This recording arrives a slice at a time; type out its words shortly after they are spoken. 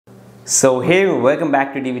So hey, welcome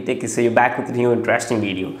back to Techies. So you're back with a new interesting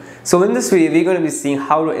video. So in this video, we're going to be seeing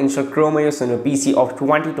how to install Chrome OS on your PC of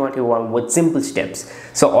 2021 with simple steps.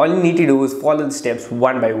 So all you need to do is follow the steps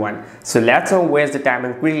one by one. So let's not waste the time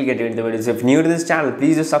and quickly get into the video. So if you're new to this channel,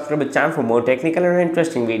 please do subscribe to the channel for more technical and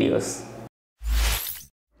interesting videos.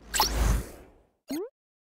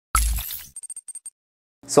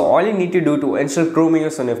 So all you need to do to install Chrome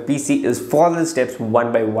OS on your PC is follow the steps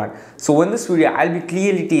one by one. So in this video, I'll be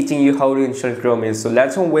clearly teaching you how to install Chrome OS. So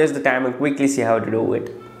let's not waste the time and quickly see how to do it.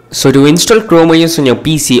 So to install Chrome OS on your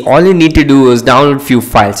PC, all you need to do is download few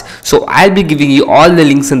files. So I'll be giving you all the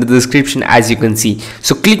links in the description as you can see.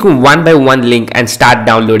 So click on one by one link and start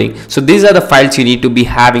downloading. So these are the files you need to be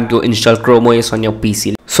having to install Chrome OS on your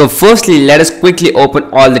PC. So firstly, let us quickly open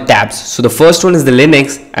all the tabs. So the first one is the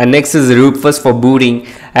Linux, and next is the Rufus for booting,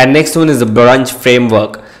 and next one is the Branch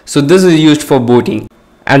framework. So this is used for booting.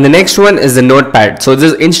 And the next one is the notepad. So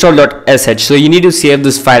this is install.sh. So you need to save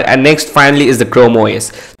this file, and next finally is the Chrome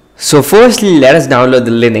OS. So firstly, let us download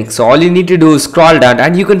the Linux. So all you need to do is scroll down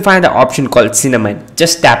and you can find the option called Cinnamon.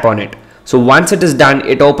 Just tap on it. So once it is done,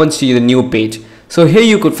 it opens to you the new page. So here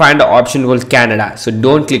you could find the option called Canada. So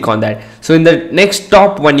don't click on that. So in the next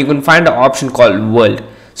top one, you can find the option called World.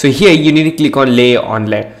 So here you need to click on Lay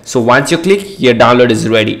Online. So once you click, your download is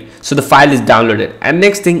ready. So the file is downloaded. And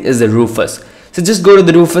next thing is the Rufus. So just go to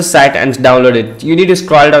the Rufus site and download it. You need to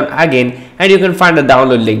scroll down again and you can find the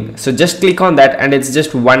download link. So just click on that and it's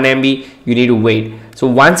just 1 MB. You need to wait. So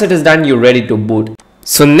once it is done, you're ready to boot.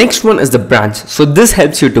 So next one is the Branch. So this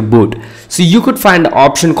helps you to boot. So you could find the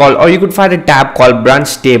option called, or you could find a tab called Branch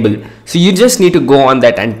Table. So you just need to go on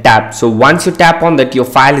that and tap. So once you tap on that, your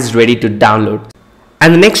file is ready to download.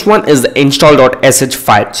 And the next one is the install.sh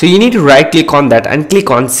file. So you need to right click on that and click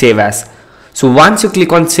on Save As. So once you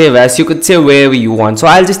click on Save As, you could save wherever you want. So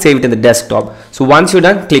I'll just save it in the desktop. So once you're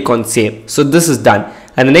done, click on Save. So this is done.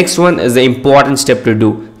 And the next one is the important step to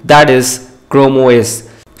do. That is Chrome OS.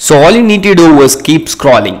 So all you need to do is keep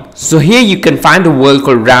scrolling. So here you can find a world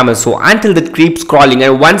called Ramus. So until that keeps scrolling,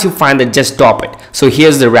 and once you find it, just stop it. So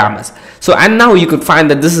here's the Ramus. So and now you could find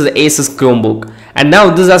that this is Asus Chromebook. And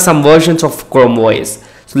now these are some versions of Chrome OS.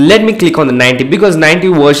 So let me click on the 90 because 90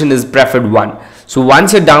 version is preferred one. So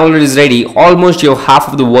once your download is ready, almost your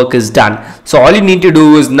half of the work is done. So all you need to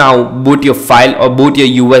do is now boot your file or boot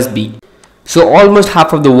your USB. So almost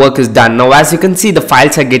half of the work is done. Now as you can see, the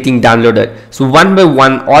files are getting downloaded. So one by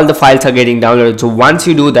one, all the files are getting downloaded. So once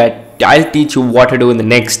you do that, I'll teach you what to do in the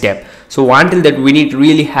next step. So until that, we need to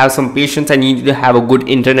really have some patience and you need to have a good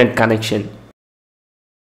internet connection.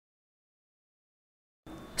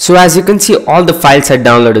 So as you can see, all the files are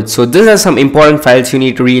downloaded. So these are some important files you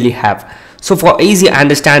need to really have. So for easy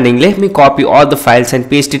understanding, let me copy all the files and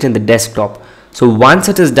paste it in the desktop. So once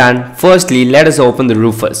it is done, firstly, let us open the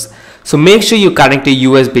Rufus. So make sure you connect a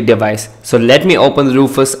USB device. So let me open the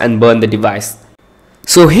Rufus and burn the device.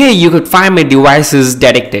 So here you could find my device is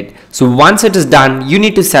detected. So once it is done, you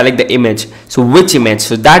need to select the image. So which image?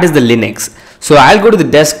 So that is the Linux. So I'll go to the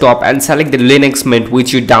desktop and select the Linux Mint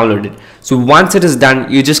which you downloaded. So once it is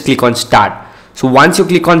done, you just click on Start. So once you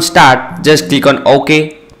click on Start, just click on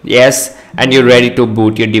OK, yes, and you're ready to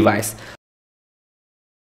boot your device.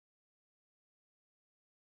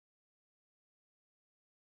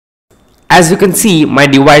 As you can see, my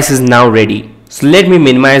device is now ready. So let me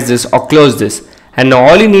minimize this or close this. And now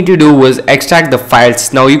all you need to do is extract the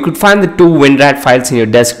files. Now you could find the two WinRAR files in your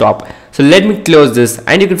desktop. So let me close this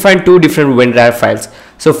and you can find two different WinRAR files.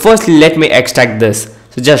 So firstly, let me extract this.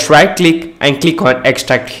 So just right click and click on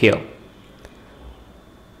extract here.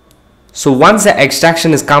 So once the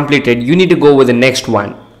extraction is completed, you need to go with the next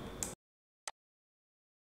one.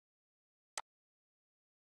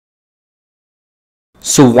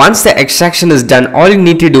 So once the extraction is done, all you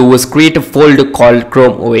need to do is create a folder called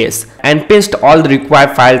Chrome OS and paste all the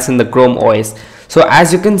required files in the Chrome OS. So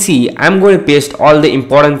as you can see, I'm going to paste all the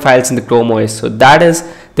important files in the Chrome OS. So that is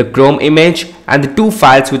the Chrome image and the two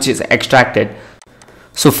files which is extracted.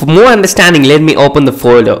 So for more understanding, let me open the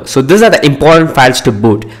folder. So these are the important files to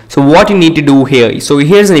boot. So what you need to do here. So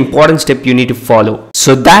here's an important step you need to follow.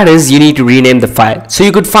 So that is you need to rename the file. So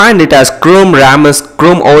you could find it as Chrome Ramus,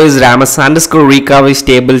 Chrome OS Ramus underscore recovery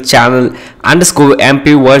stable channel underscore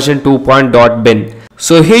MP version 2.bin.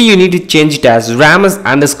 So here you need to change it as Ramus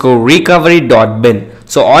underscore recovery.bin.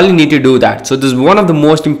 So all you need to do that. So this is one of the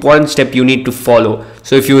most important step you need to follow.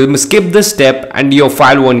 So if you skip this step and your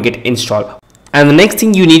file won't get installed. And the next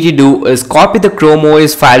thing you need to do is copy the Chrome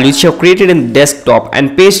OS file which you have created in the desktop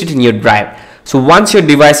and paste it in your drive. So once your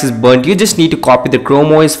device is burnt, you just need to copy the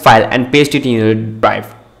Chrome OS file and paste it in your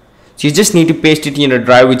drive. So you just need to paste it in your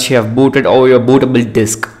drive which you have booted over your bootable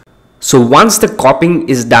disk. So once the copying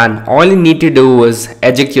is done, all you need to do is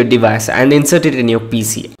eject your device and insert it in your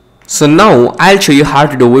PC. So now I'll show you how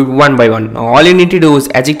to do it one by one. Now all you need to do is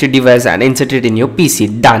eject your device and insert it in your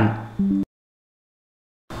PC. Done.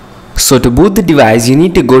 So to boot the device, you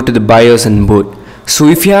need to go to the BIOS and boot. So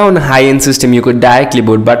if you have a high-end system, you could directly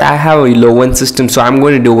boot, but I have a low-end system, so I'm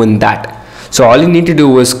going to do in that. So all you need to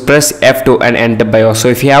do is press F2 and enter BIOS. So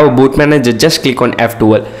if you have a boot manager, just click on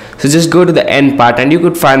F12. So just go to the end part and you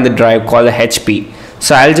could find the drive called the HP.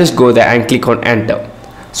 So I'll just go there and click on enter.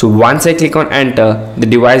 So once I click on enter, the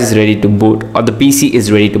device is ready to boot, or the PC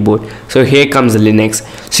is ready to boot. So here comes the Linux.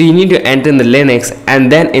 So you need to enter in the Linux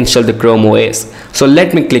and then install the Chrome OS. So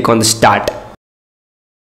let me click on the start.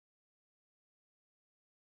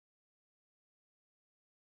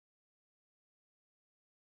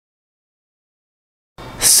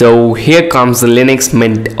 So here comes the Linux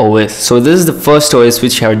Mint OS. So this is the first OS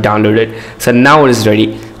which I have downloaded. So now it is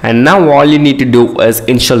ready, and now all you need to do is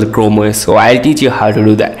install the Chrome OS. So I'll teach you how to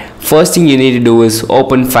do that. First thing you need to do is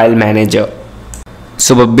open File Manager.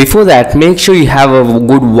 So but before that, make sure you have a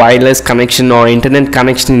good wireless connection or internet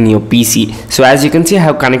connection in your PC. So as you can see, I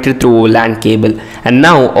have connected through a LAN cable, and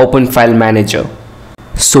now open File Manager.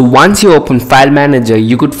 So once you open File Manager,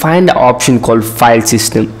 you could find the option called File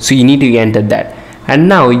System. So you need to enter that. And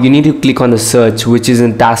now you need to click on the search, which is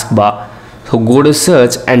in taskbar. So go to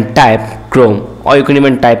search and type Chrome, or you can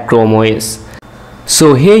even type Chrome OS.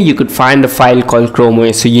 So here you could find a file called Chrome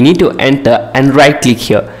OS. So you need to enter and right click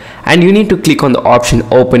here, and you need to click on the option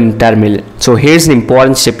open in terminal. So here's an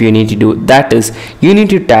important step you need to do. That is, you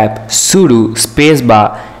need to type sudo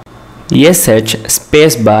spacebar sh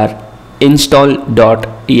spacebar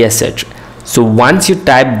install.sh. So once you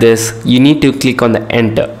type this, you need to click on the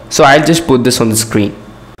enter. So I'll just put this on the screen.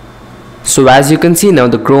 So as you can see now,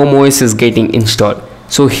 the Chrome OS is getting installed.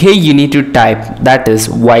 So here you need to type, that is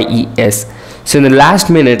yes. So in the last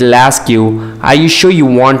minute it'll ask you, are you sure you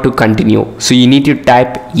want to continue? So you need to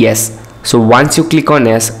type yes. So once you click on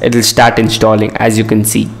yes, it will start installing, as you can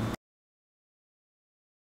see.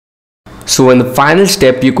 So in the final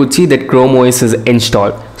step, you could see that Chrome OS is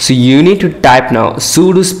installed. So you need to type now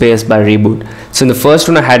sudo spacebar reboot. So in the first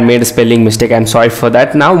one I had made a spelling mistake, I'm sorry for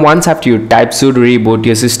that. Now once after you type sudo reboot,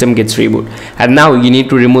 your system gets reboot. And now you need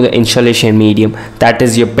to remove the installation medium, that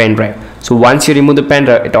is your pen drive. So once you remove the pen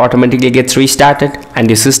drive, it automatically gets restarted and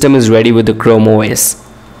your system is ready with the Chrome OS.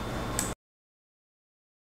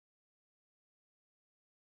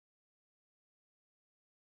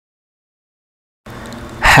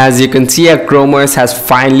 As you can see, our Chrome OS has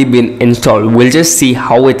finally been installed. We'll just see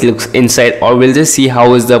how it looks inside, or we'll just see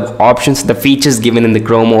how is the options, the features given in the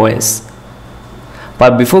Chrome OS.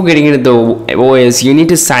 But before getting into the OS, you need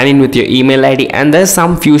to sign in with your email ID, and there's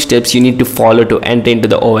some few steps you need to follow to enter into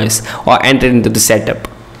the OS or enter into the setup.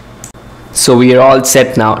 So we are all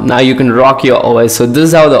set now. Now you can rock your OS. So this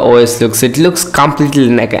is how the OS looks. It looks completely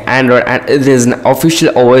like an Android, and it is an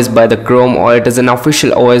official OS by the Chrome, or it is an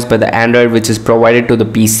official OS by the Android, which is provided to the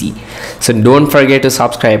PC. So don't forget to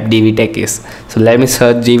subscribe DV Techies. So let me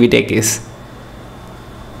search DV Techies.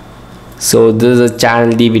 So this is a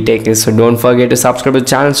channel DV Techies. So don't forget to subscribe to the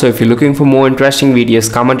channel. So if you're looking for more interesting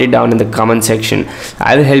videos, comment it down in the comment section.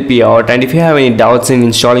 I'll help you out, and if you have any doubts in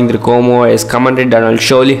installing the Chrome OS, comment it down. I'll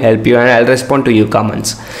surely help you and I'll respond to your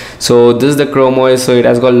comments. So this is the Chrome OS. So it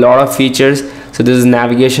has got a lot of features. So this is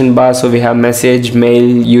navigation bar. So we have message, mail,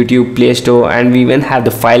 YouTube, Play Store, and we even have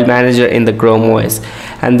the file manager in the Chrome OS.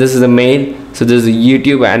 And this is the mail. So this is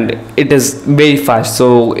YouTube, and it is very fast.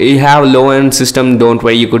 So you have a low-end system, don't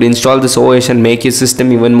worry, you could install this OS and make your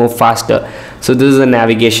system even more faster. So this is a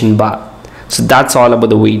navigation bar. So that's all about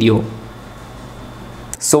the video.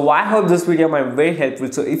 So I hope this video might be very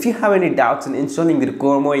helpful. So if you have any doubts in installing the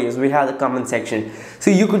Chrome OS, we have the comment section.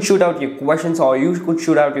 So you could shoot out your questions, or you could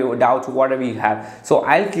shoot out your doubts, whatever you have. So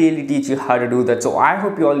I'll clearly teach you how to do that. So I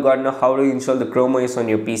hope you all got to know how to install the Chrome OS on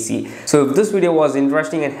your PC. So if this video was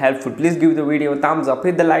interesting and helpful, please give the video a thumbs up,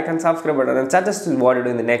 hit the like and subscribe button, and suggest what to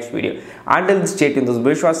do in the next video. Until then, stay tuned. This is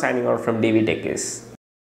Vishwa signing out from DV Techies.